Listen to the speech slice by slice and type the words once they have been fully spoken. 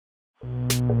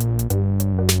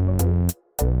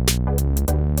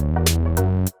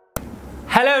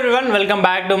everyone, welcome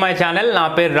back to my channel. నా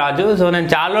పేరు రాజు. So నేను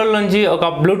చాలా రోజుల నుంచి ఒక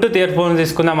బ్లూటూత్ ఇయర్ ఫోన్స్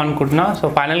తీసుకుందాం అనుకుంటున్నా. సో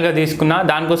ఫైనల్గా తీసుకున్నా.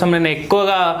 దానికోసం నేను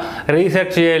ఎక్కువగా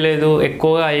రీసెర్చ్ చేయలేదు,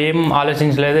 ఎక్కువగా ఏం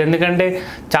ఆలోచించలేదు. ఎందుకంటే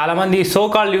చాలామంది సో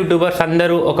కాల్డ్ యూట్యూబర్స్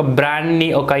అందరూ ఒక బ్రాండ్ని,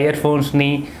 ఒక ఇయర్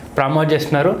ఫోన్స్ని ప్రమోట్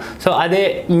చేస్తున్నారు. సో అదే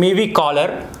మివి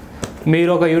కాలర్. మీరు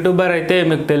ఒక యూట్యూబర్ అయితే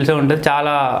మీకు తెలిసే ఉంటుంది,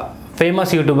 చాలా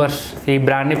ఫేమస్ యూట్యూబర్స్ ఈ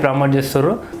బ్రాండ్ని ప్రమోట్ చేస్తారు.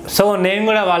 సో నేను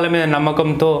కూడా వాళ్ళ మీద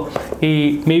నమ్మకంతో ఈ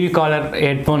మివి కాలర్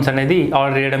హెడ్ ఫోన్స్ అనేది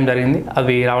ఆర్డర్ చేయడం జరిగింది.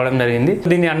 అవి రావడం జరిగింది.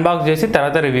 దీన్ని అన్బాక్స్ చేసి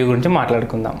తర్వాత రివ్యూ గురించి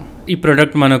మాట్లాడుకుందాం. ఈ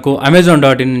ప్రోడక్ట్ మనకు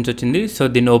Amazon.in నుంచి వచ్చింది. సో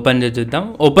దీన్ని ఓపెన్ చేసి చూద్దాం.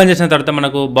 ఓపెన్ చేసిన తర్వాత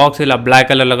మనకు బాక్స్ ఇలా బ్లాక్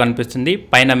కలర్లో కనిపిస్తుంది.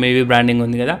 పైన మివి బ్రాండింగ్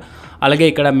ఉంది కదా, అలాగే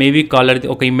ఇక్కడ మివి కాలర్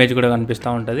ఒక ఇమేజ్ కూడా కనిపిస్తూ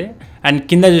ఉంటుంది. అండ్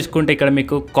కింద చూసుకుంటే ఇక్కడ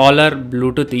మీకు కాలర్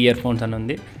బ్లూటూత్ ఇయర్ ఫోన్స్ అని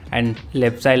ఉంది. అండ్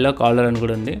లెఫ్ట్ సైడ్లో కాలర్ అని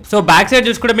కూడా ఉంది. సో బ్యాక్ సైడ్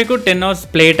చూసుకుంటే మీకు 10 hours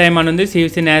ప్లే టైమ్ అని ఉంది.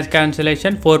 సివిసి నాయిస్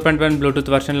క్యాన్సిలేషన్ 4.1 బ్లూటూత్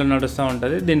వర్షన్లో నడుస్తూ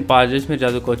ఉంటుంది. దీన్ని పాజ్ చేసి మీరు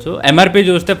చదువుకోవచ్చు. ఎంఆర్పి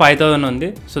చూస్తే 5000 ఉంది.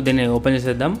 సో దీన్ని ఓపెన్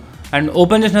చేసేద్దాం. అండ్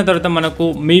ఓపెన్ చేసిన తర్వాత మనకు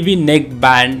మివి నెక్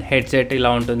బ్యాండ్ హెడ్సెట్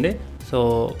ఇలా ఉంటుంది. సో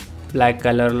బ్లాక్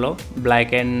కలర్లో,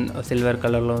 బ్లాక్ అండ్ సిల్వర్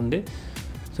కలర్లో ఉంది.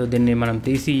 సో దీన్ని మనం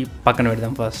తీసి పక్కన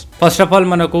పెడదాం. ఫస్ట్ ఆఫ్ ఆల్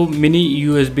మనకు మినీ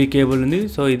యూఎస్బి కేబుల్ ఉంది.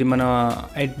 సో ఇది మన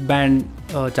హెడ్ బ్యాండ్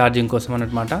ఛార్జింగ్ కోసం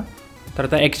అన్నమాట.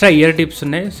 తర్వాత ఎక్స్ట్రా ఇయర్ టిప్స్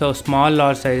ఉన్నాయి. సో స్మాల్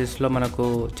లార్జ్ సైజెస్లో మనకు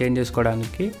చేంజ్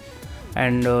చేసుకోవడానికి.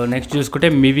 అండ్ నెక్స్ట్ చూసుకుంటే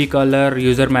మివి కాలర్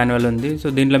యూజర్ మాన్యువల్ ఉంది. సో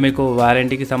దీంట్లో మీకు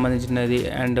వారంటీకి సంబంధించినది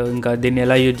అండ్ ఇంకా దీన్ని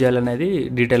ఎలా యూజ్ చేయాలనేది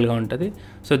డీటెయిల్గా ఉంటుంది.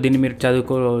 సో దీన్ని మీరు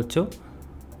చదువుకోవచ్చు.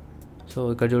 సో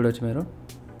ఇక్కడ చూడవచ్చు మీరు.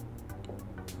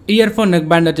 ఇయర్ ఫోన్ నెక్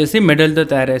బ్యాండ్ వచ్చేసి మెటల్తో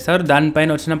తయారు చేస్తారు. దానిపైన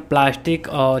వచ్చిన ప్లాస్టిక్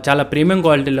చాలా ప్రీమియం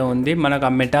క్వాలిటీలో ఉంది. మనకు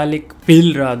ఆ మెటాలిక్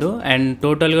ఫీల్ రాదు. అండ్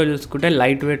టోటల్గా చూసుకుంటే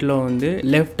లైట్ వెయిట్లో ఉంది.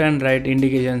 లెఫ్ట్ అండ్ రైట్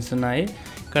ఇండికేషన్స్ ఉన్నాయి.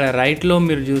 ఇక్కడ రైట్లో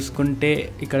మీరు చూసుకుంటే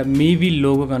ఇక్కడ మివి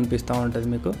లోగో కనిపిస్తూ ఉంటుంది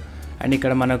మీకు. అండ్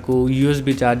ఇక్కడ మనకు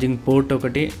యూఎస్బి ఛార్జింగ్ పోర్ట్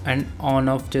ఒకటి అండ్ ఆన్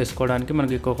ఆఫ్ చేసుకోవడానికి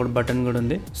మనకి ఇంకొకటి బటన్ కూడా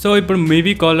ఉంది. సో ఇప్పుడు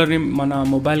మివి కాలర్ని మన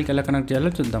మొబైల్కి ఎలా కనెక్ట్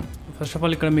చేయాలో చూద్దాం. ఫస్ట్ ఆఫ్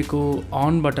ఆల్ ఇక్కడ మీకు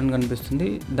ఆన్ బటన్ కనిపిస్తుంది.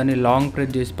 దాన్ని లాంగ్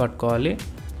ప్రెస్ చేసి పట్టుకోవాలి.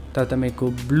 తర్వాత మీకు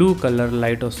బ్లూ కలర్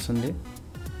లైట్ వస్తుంది.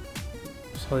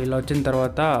 సో ఇలా వచ్చిన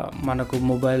తర్వాత మనకు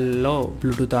మొబైల్లో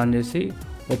బ్లూటూత్ ఆన్ చేసి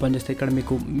ఓపెన్ చేస్తే ఇక్కడ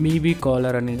మీకు మివి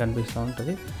కాలర్ అని కనిపిస్తూ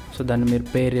ఉంటుంది. సో దాన్ని మీరు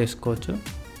పేర్ చేసుకోవచ్చు.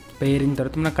 పేరింగ్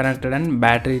తర్వాత మనకు కనెక్టెడ్ అండ్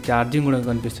బ్యాటరీ ఛార్జింగ్ కూడా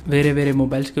కనిపిస్తుంది. వేరే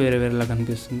మొబైల్స్కి వేరేలా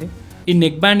కనిపిస్తుంది. ఈ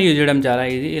నెక్ బ్యాండ్ యూజ్ చేయడం చాలా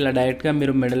ఈజీ. ఇలా డైరెక్ట్గా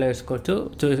మీరు మెడలో వేసుకోవచ్చు.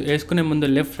 వేసుకునే ముందు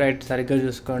లెఫ్ట్ రైట్ సరిగ్గా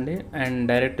చూసుకోండి అండ్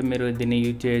డైరెక్ట్ మీరు దీన్ని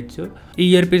యూజ్ చేయొచ్చు. ఈ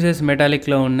ఇయర్ పీసెస్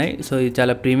మెటాలిక్లో ఉన్నాయి. సో ఇది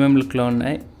చాలా ప్రీమియం లుక్లో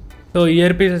ఉన్నాయి. సో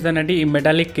ఇయర్ పీసెస్ అనేది ఈ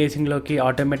మెటాలిక్ కేసింగ్లోకి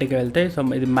ఆటోమేటిక్గా వెళ్తాయి. సో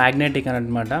ఇది మ్యాగ్నెటిక్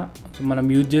అనమాట. సో మనం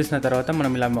యూజ్ చేసిన తర్వాత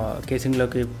మనం ఇలా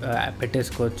కేసింగ్లోకి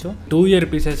పెట్టేసుకోవచ్చు. 2 ఇయర్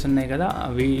పీసెస్ ఉన్నాయి కదా,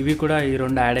 ఇవి కూడా ఈ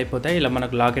 2 యాడ్ అయిపోతాయి. ఇలా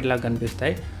మనకు లాకెట్ లాగా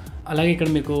కనిపిస్తాయి. అలాగే ఇక్కడ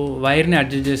మీకు వైర్ని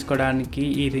అడ్జస్ట్ చేసుకోవడానికి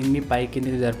ఈ రింగ్ని పై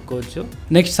కిందికి జరుపుకోవచ్చు.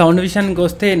 నెక్స్ట్ సౌండ్ విషయానికి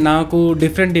వస్తే నాకు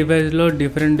డిఫరెంట్ డివైస్లో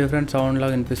డిఫరెంట్ సౌండ్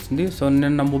లాగా వినిపిస్తుంది. సో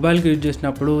నేను నా మొబైల్కి యూజ్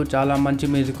చేసినప్పుడు చాలా మంచి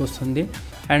మ్యూజిక్ వస్తుంది.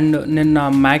 అండ్ నేను నా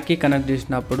మ్యాక్కి కనెక్ట్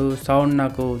చేసినప్పుడు సౌండ్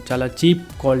నాకు చాలా చీప్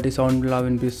క్వాలిటీ సౌండ్లా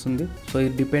వినిపిస్తుంది. సో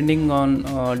ఇది డిపెండింగ్ ఆన్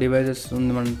డివైజెస్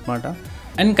ఉంది అనమాట.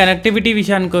 అండ్ కనెక్టివిటీ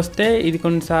విషయానికి వస్తే ఇది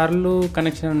కొన్నిసార్లు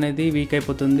కనెక్షన్ అనేది వీక్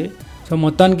అయిపోతుంది. సో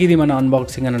మొత్తానికి ఇది మన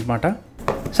అన్బాక్సింగ్ అనమాట.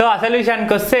 సో అసలు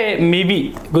విషయానికి వస్తే మివి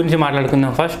గురించి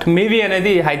మాట్లాడుకుందాం. ఫస్ట్ మివి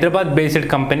అనేది హైదరాబాద్ బేస్డ్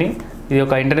కంపెనీ. ఇది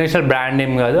ఒక ఇంటర్నేషనల్ బ్రాండ్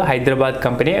ఏం కాదు, హైదరాబాద్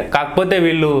కంపెనీ. కాకపోతే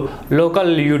వీళ్ళు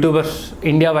లోకల్ యూట్యూబర్స్,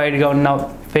 ఇండియా వైడ్గా ఉన్న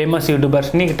ఫేమస్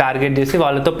యూట్యూబర్స్ని టార్గెట్ చేసి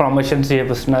వాళ్ళతో ప్రమోషన్స్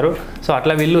చేపిస్తున్నారు. సో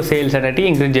అట్లా వీళ్ళు సేల్స్ అనేవి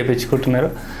ఇంక్రీజ్ చేయించుకుంటున్నారు.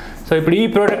 సో ఇప్పుడు ఈ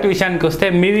ప్రోడక్ట్ విషయానికి వస్తే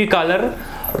మివి కాలర్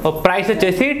ప్రైస్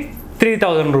వచ్చేసి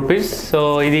 3000 రూపీస్. సో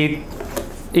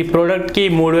ఈ ప్రోడక్ట్కి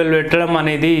 3000 పెట్టడం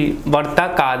అనేది వర్తా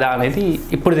కాదా అనేది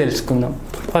ఇప్పుడు తెలుసుకుందాం.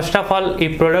 ఫస్ట్ ఆఫ్ ఆల్ ఈ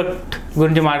ప్రోడక్ట్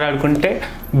గురించి మాట్లాడుకుంటే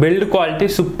build quality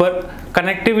super.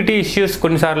 Connectivity issues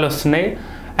కొన్నిసార్లు వస్తున్నాయి.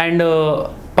 అండ్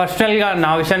పర్సనల్గా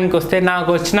నా విషయానికి వస్తే నాకు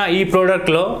వచ్చిన ఈ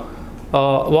ప్రోడక్ట్లో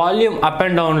వాల్యూమ్ అప్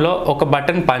అండ్ డౌన్లో ఒక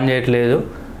బటన్ పనిచేయట్లేదు.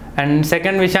 అండ్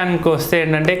సెకండ్ విషయానికి వస్తే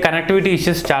ఏంటంటే కనెక్టివిటీ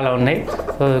ఇష్యూస్ చాలా ఉన్నాయి.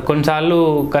 కొన్నిసార్లు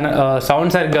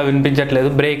సౌండ్ సరిగ్గా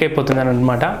వినిపించట్లేదు, బ్రేక్ అయిపోతుంది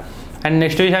అనమాట. అండ్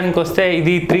నెక్స్ట్ విషయానికి వస్తే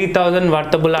ఇది 3000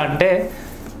 వర్తబుల్ అంటే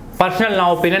పర్సనల్ నా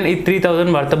ఒపీనియన్ ఈ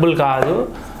 3000 వర్తబుల్ కాదు.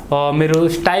 మీరు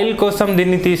స్టైల్ కోసం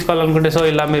దీన్ని తీసుకోవాలనుకుంటే, సో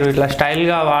ఇలా మీరు ఇట్లా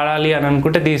స్టైల్గా వాడాలి అని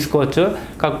అనుకుంటే తీసుకోవచ్చు.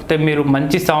 కాకపోతే మీరు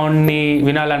మంచి సౌండ్ని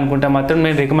వినాలనుకుంటే మాత్రం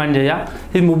నేను రికమెండ్ చేయ.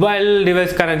 ఇది మొబైల్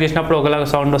డివైస్ కనెక్ట్ చేసినప్పుడు ఒకలాగా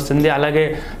సౌండ్ వస్తుంది, అలాగే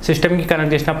సిస్టమ్కి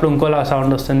కనెక్ట్ చేసినప్పుడు ఇంకోలాగా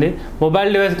సౌండ్ వస్తుంది.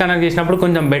 మొబైల్ డివైస్ కనెక్ట్ చేసినప్పుడు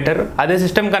కొంచెం బెటర్. అదే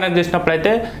సిస్టమ్ కనెక్ట్ చేసినప్పుడు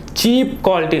అయితే చీప్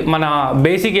క్వాలిటీ, మన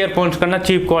బేసిక్ ఇయర్ ఫోన్స్ కన్నా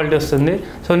చీప్ క్వాలిటీ వస్తుంది.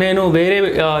 సో నేను వేరే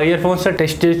ఇయర్ ఫోన్స్తో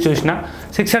టెస్ట్ చేసి చూసిన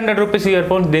 600 రూపీస్ ఇయర్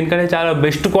ఫోన్స్ దీనికంటే చాలా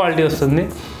బెస్ట్ క్వాలిటీ వస్తుంది.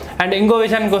 అండ్ ఇంకో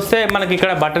విషయానికి వస్తే మనకి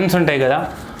ఇక్కడ బటన్స్ ఉంటాయి కదా,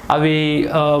 అవి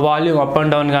వాల్యూమ్ అప్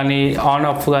అండ్ డౌన్ కానీ ఆన్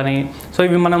ఆఫ్ కానీ, సో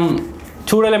ఇవి మనం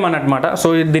చూడలేమన్నమాట. సో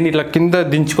దీన్ని ఇట్లా కింద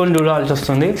దించుకొని చూడాల్సి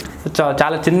వస్తుంది.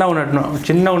 చాలా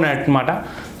చిన్నగా ఉన్నమాట.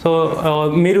 సో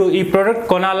మీరు ఈ ప్రోడక్ట్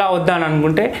కొనాలా వద్దా అని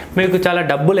అనుకుంటే, మీకు చాలా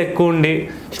డబ్బులు ఎక్కువ ఉండి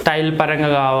స్టైల్ పరంగా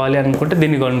కావాలి అనుకుంటే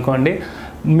దీన్ని కొనుక్కోండి.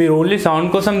 మీరు ఓన్లీ సౌండ్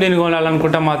కోసం దీన్ని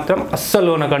కొనాలనుకుంటే మాత్రం అస్సలు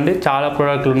కొనకండి. చాలా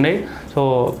ప్రోడక్ట్లు ఉన్నాయి. సో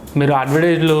మీరు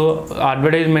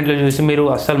అడ్వర్టైజ్మెంట్లు చూసి మీరు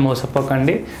అస్సలు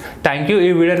మోసపోకండి. Thank you.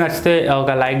 ఈ వీడియో నచ్చితే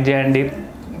ఒక లైక్ చేయండి,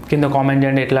 కింద కామెంట్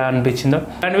చేయండి ఎట్లా అనిపించిందో.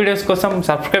 అండ్ వీడియోస్ కోసం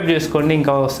సబ్స్క్రైబ్ చేసుకోండి,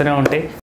 ఇంకా వస్తూనే ఉంటాయి.